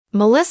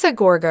Melissa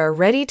Gorga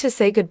ready to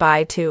say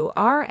goodbye to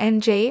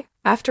RNJ.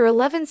 After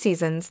 11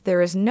 seasons,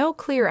 there is no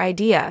clear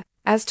idea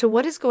as to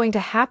what is going to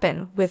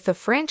happen with the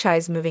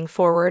franchise moving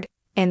forward,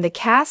 and the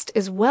cast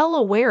is well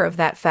aware of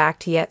that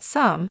fact, yet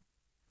some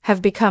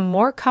have become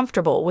more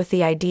comfortable with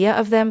the idea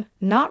of them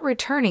not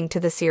returning to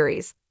the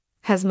series.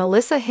 Has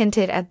Melissa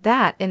hinted at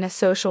that in a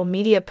social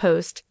media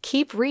post?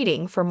 Keep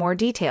reading for more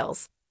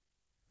details.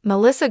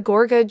 Melissa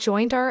Gorga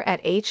joined her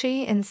at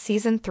HE in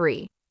Season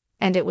 3,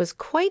 and it was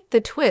quite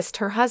the twist.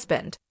 Her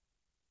husband,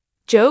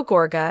 Joe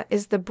Gorga,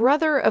 is the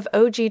brother of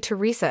OG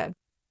Teresa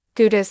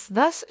Giudice,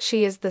 thus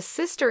she is the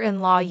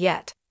sister-in-law,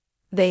 yet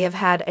they have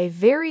had a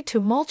very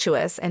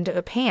tumultuous and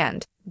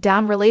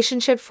up-and-down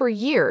relationship for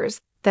years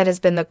that has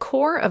been the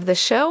core of the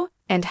show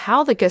and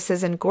how the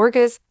Giudices and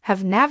Gorgas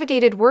have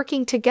navigated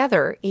working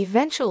together.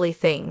 Eventually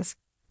things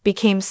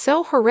became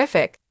so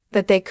horrific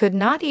that they could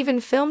not even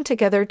film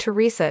together.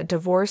 Teresa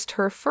divorced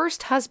her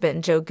first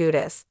husband, Joe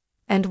Giudice,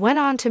 and went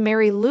on to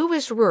marry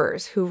Louis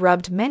Ruers, who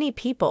rubbed many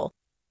people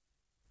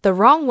the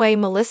wrong way.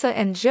 Melissa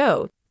and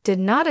Joe did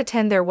not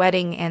attend their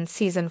wedding, and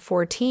Season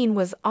 14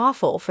 was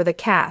awful for the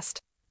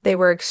cast. They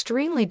were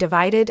extremely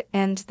divided,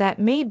 and that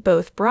made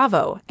both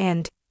Bravo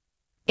and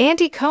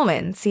Andy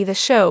Cohen see the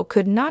show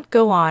could not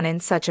go on in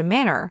such a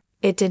manner.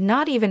 It did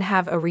not even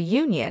have a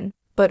reunion,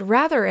 but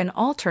rather an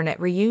alternate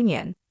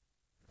reunion.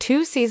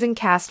 Two-season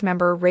cast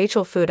member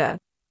Rachel Fuda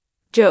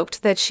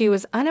joked that she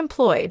was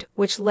unemployed,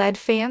 which led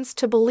fans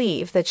to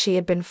believe that she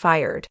had been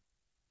fired.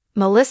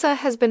 Melissa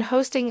has been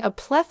hosting a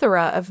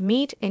plethora of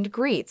meet and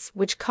greets,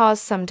 which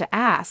caused some to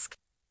ask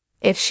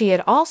if she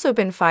had also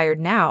been fired.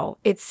 Now,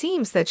 it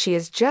seems that she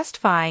is just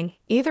fine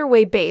either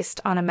way based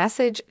on a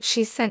message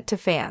she sent to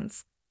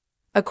fans.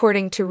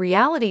 According to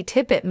Reality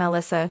Tidbit,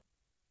 Melissa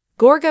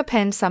Gorga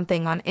penned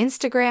something on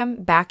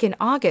Instagram back in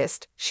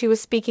August. She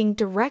was speaking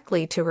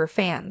directly to her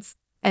fans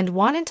and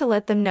wanted to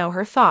let them know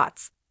her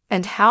thoughts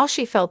and how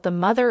she felt. The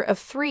mother of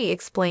three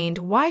explained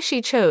why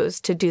she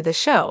chose to do the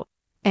show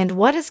and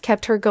what has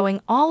kept her going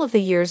all of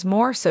the years.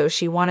 More so,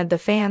 she wanted the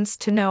fans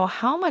to know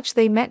how much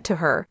they meant to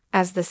her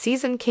as the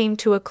season came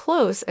to a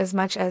close. As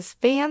much as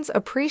fans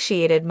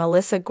appreciated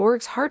Melissa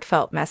Gorga's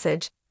heartfelt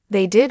message,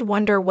 they did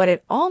wonder what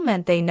it all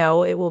meant. They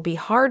know it will be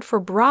hard for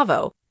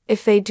Bravo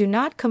if they do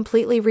not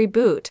completely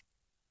reboot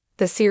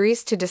the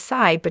series to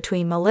decide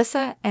between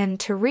Melissa and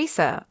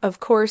Teresa.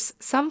 Of course,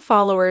 some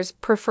followers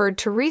preferred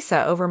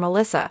Teresa over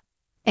Melissa,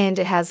 and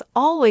it has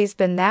always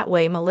been that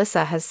way.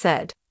 Melissa has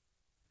said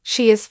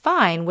she is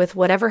fine with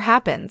whatever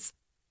happens.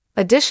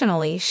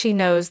 Additionally, she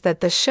knows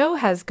that the show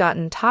has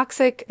gotten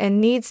toxic and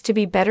needs to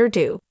be better.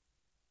 Do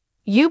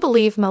you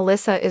believe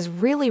Melissa is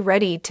really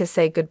ready to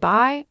say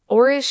goodbye,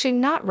 or is she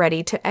not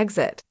ready to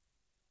exit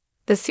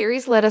the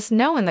series? Let us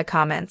know in the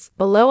comments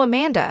below.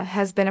 Amanda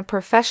has been a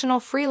professional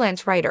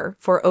freelance writer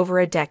for over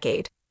a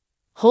decade,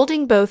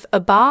 holding both a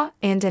BA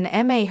and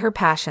an MA. Her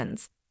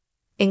passions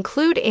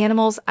include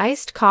animals,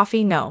 iced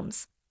coffee,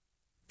 gnomes,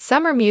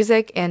 summer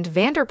music, and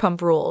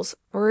Vanderpump Rules.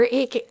 Or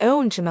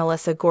owned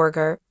Melissa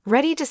Gorga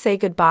ready to say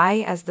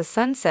goodbye as the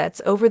sun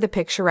sets over the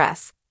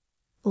picturesque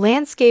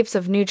landscapes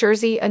of New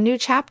Jersey. A new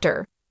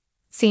chapter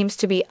seems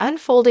to be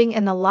unfolding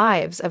in the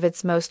lives of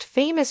its most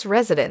famous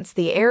residents.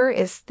 The air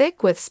is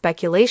thick with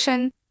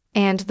speculation,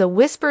 and the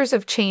whispers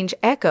of change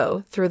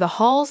echo through the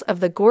halls of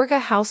the Gorga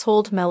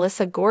household.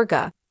 Melissa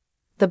Gorga,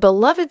 the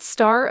beloved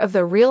star of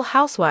The Real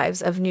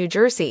Housewives of New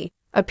Jersey,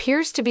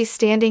 appears to be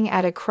standing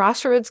at a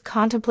crossroads,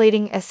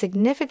 contemplating a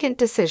significant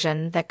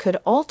decision that could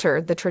alter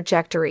the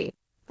trajectory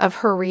of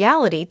her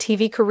reality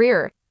TV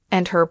career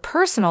and her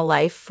personal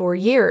life. For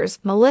years,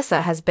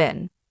 Melissa has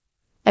been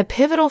a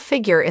pivotal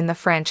figure in the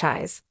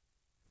franchise,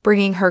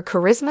 bringing her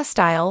charisma,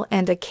 style,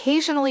 and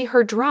occasionally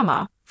her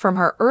drama. From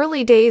her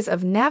early days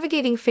of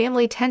navigating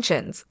family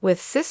tensions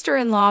with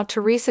sister-in-law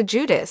Teresa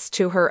Giudice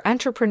to her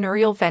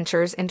entrepreneurial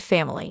ventures and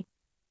family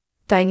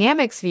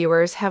dynamics,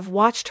 viewers have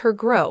watched her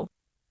grow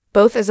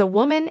both as a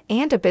woman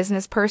and a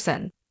business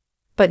person.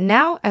 But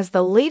now, as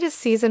the latest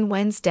season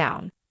winds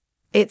down,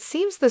 it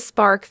seems the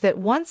spark that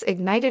once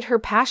ignited her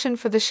passion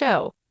for the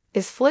show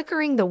is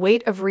flickering. The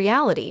weight of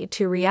reality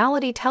to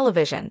reality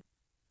television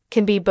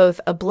can be both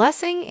a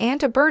blessing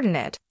and a burden.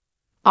 It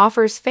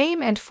offers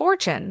fame and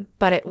fortune,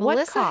 but at what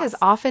cost? Melissa has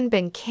often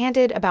been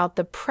candid about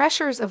the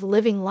pressures of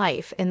living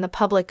life in the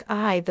public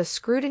eye. The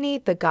scrutiny,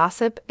 the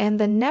gossip, and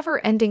the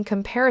never-ending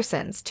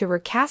comparisons to her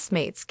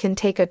castmates can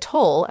take a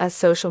toll as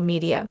social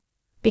media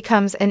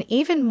becomes an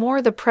even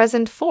more the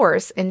present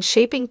force in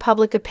shaping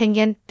public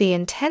opinion. The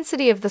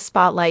intensity of the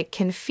spotlight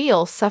can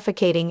feel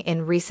suffocating.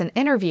 In recent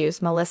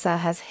interviews, Melissa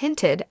has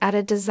hinted at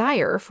a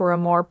desire for a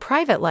more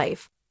private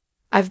life.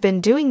 "I've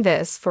been doing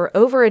this for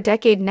over a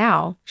decade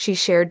now," she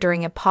shared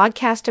during a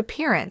podcast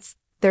appearance.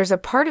 "There's a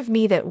part of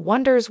me that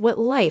wonders what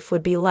life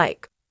would be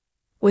like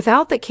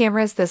without the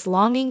cameras." This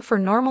longing for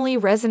normally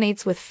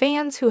resonates with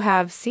fans who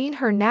have seen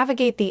her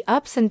navigate the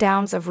ups and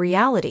downs of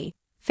reality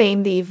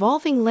fame, the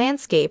evolving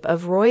landscape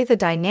of Roy. The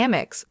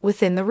dynamics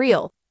within the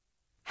Real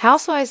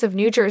Housewives of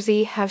New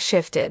Jersey have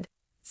shifted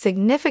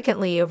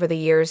significantly over the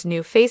years.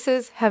 New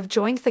faces have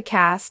joined the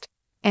cast,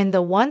 and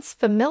the once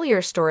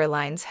familiar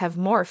storylines have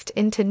morphed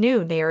into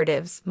new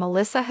narratives.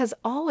 Melissa has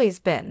always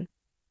been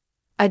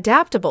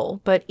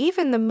adaptable, but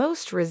even the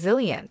most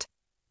resilient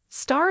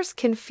stars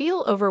can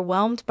feel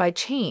overwhelmed by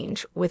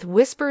change with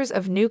whispers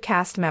of new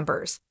cast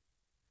members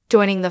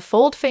joining the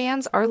fold.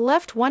 Fans are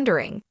left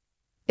wondering,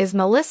 is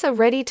Melissa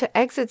ready to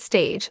exit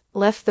stage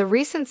left? The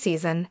recent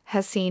season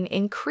has seen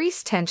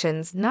increased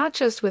tensions not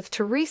just with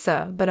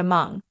Teresa but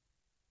among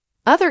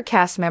other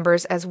cast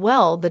members as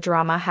well. The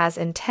drama has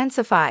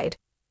intensified,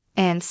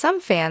 and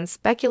some fans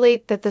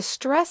speculate that the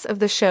stress of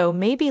the show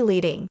may be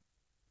leading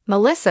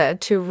Melissa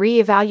to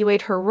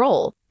reevaluate her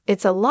role.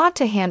 It's a lot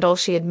to handle,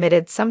 she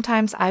admitted.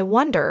 Sometimes I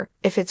wonder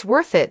if it's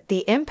worth it.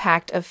 The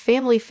impact of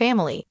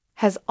family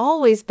has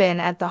always been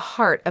at the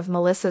heart of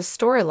Melissa's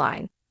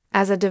storyline.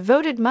 As a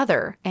devoted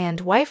mother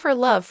and wife, her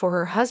love for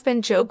her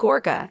husband Joe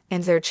Gorga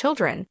and their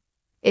children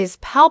is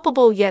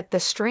palpable, yet the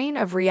strain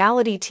of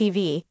reality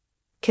TV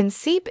can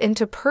seep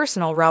into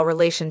personal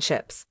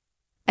relationships,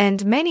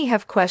 and many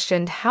have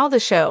questioned how the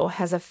show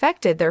has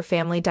affected their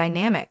family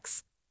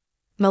dynamics.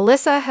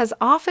 Melissa has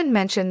often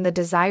mentioned the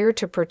desire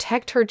to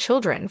protect her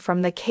children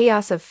from the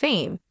chaos of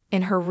fame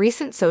in her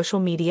recent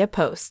social media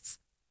posts.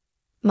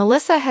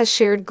 Melissa has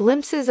shared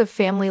glimpses of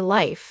family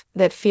life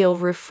that feel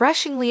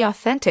refreshingly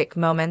authentic,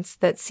 moments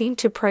that seem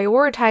to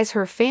prioritize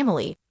her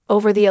family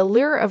over the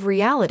allure of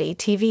reality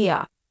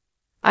TV.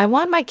 I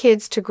want my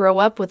kids to grow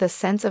up with a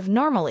sense of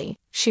normalcy,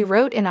 she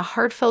wrote in a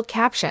heartfelt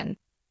caption,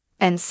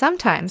 and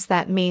sometimes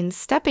that means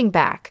stepping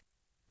back.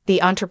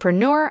 The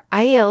entrepreneur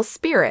IL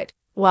spirit,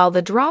 while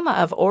the drama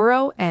of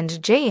Oro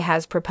and Jay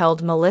has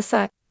propelled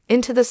Melissa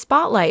into the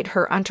spotlight,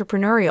 her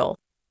entrepreneurial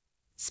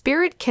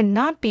spirit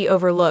cannot be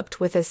overlooked.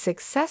 With a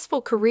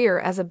successful career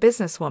as a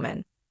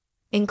businesswoman,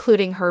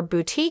 including her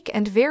boutique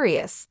and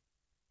various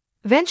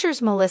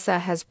ventures, Melissa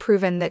has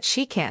proven that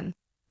she can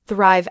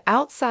thrive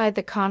outside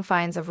the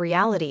confines of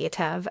reality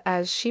TV.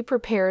 As she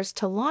prepares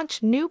to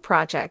launch new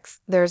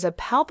projects, there's a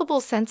palpable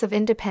sense of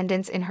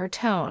independence in her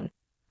tone.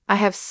 I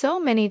have so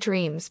many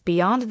dreams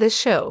beyond this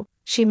show,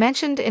 she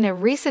mentioned in a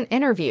recent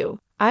interview.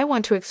 I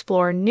want to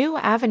explore new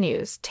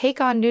avenues,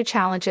 take on new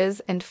challenges,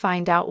 and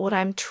find out what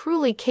I'm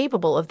truly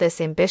capable of. This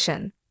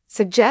ambition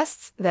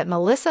suggests that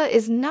Melissa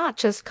is not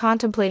just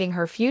contemplating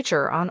her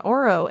future on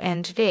Oro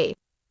and Jay,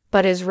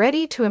 but is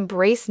ready to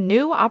embrace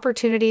new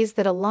opportunities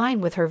that align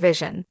with her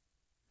vision.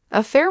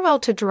 A farewell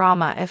to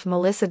drama. If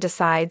Melissa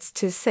decides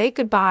to say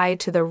goodbye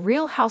to the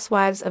Real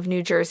Housewives of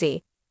New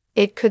Jersey,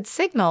 it could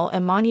signal a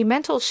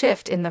monumental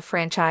shift in the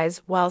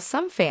franchise. While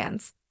some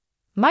fans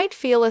might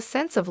feel a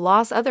sense of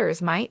loss,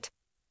 others might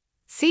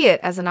see it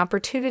as an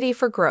opportunity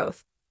for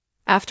growth.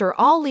 After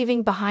all,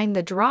 leaving behind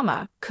the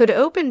drama could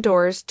open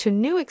doors to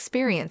new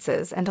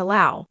experiences and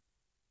allow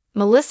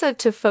Melissa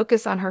to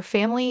focus on her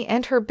family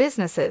and her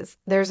businesses.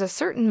 There's a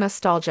certain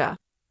nostalgia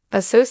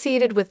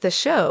associated with the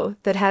show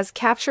that has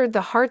captured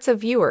the hearts of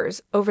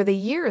viewers over the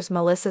years.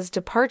 Melissa's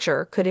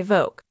departure could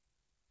evoke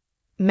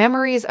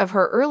memories of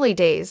her early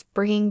days,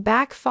 bringing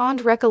back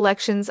fond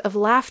recollections of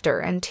laughter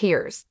and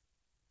tears.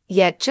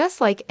 Yet, just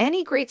like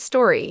any great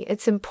story,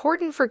 it's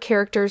important for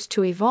characters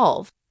to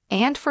evolve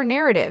and for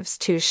narratives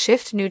to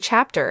shift. New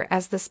chapter.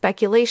 As the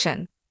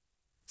speculation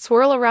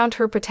swirl around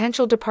her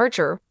potential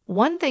departure,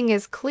 one thing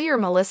is clear: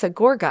 Melissa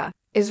Gorga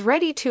is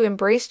ready to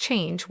embrace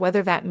change,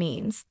 whether that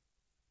means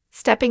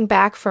stepping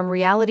back from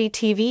reality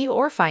TV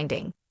or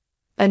finding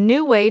a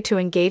new way to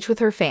engage with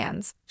her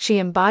fans. She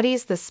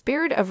embodies the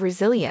spirit of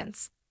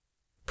resilience,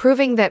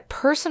 proving that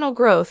personal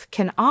growth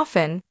can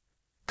often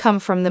come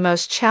from the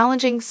most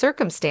challenging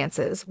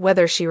circumstances.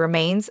 Whether she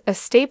remains a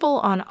staple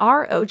on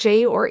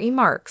ROJ or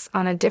embarks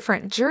on a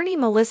different journey,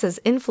 Melissa's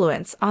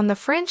influence on the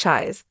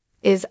franchise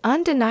is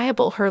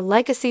undeniable. Her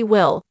legacy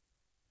will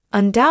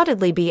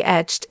undoubtedly be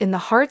etched in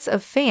the hearts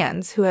of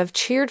fans who have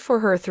cheered for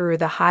her through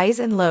the highs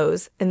and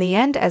lows. In the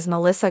end, as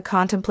Melissa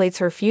contemplates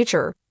her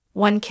future,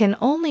 one can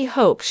only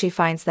hope she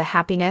finds the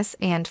happiness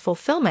and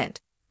fulfillment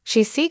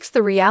she seeks.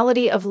 The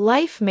reality of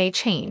life may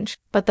change,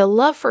 but the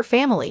love for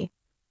family,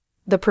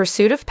 the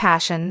pursuit of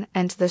passion,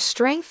 and the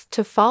strength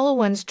to follow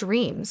one's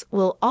dreams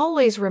will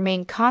always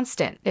remain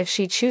constant. If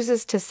she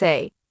chooses to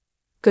say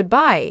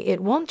goodbye,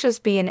 it won't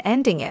just be an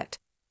ending, it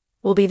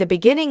will be the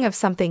beginning of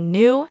something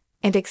new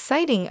and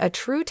exciting, a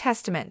true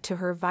testament to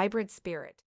her vibrant spirit.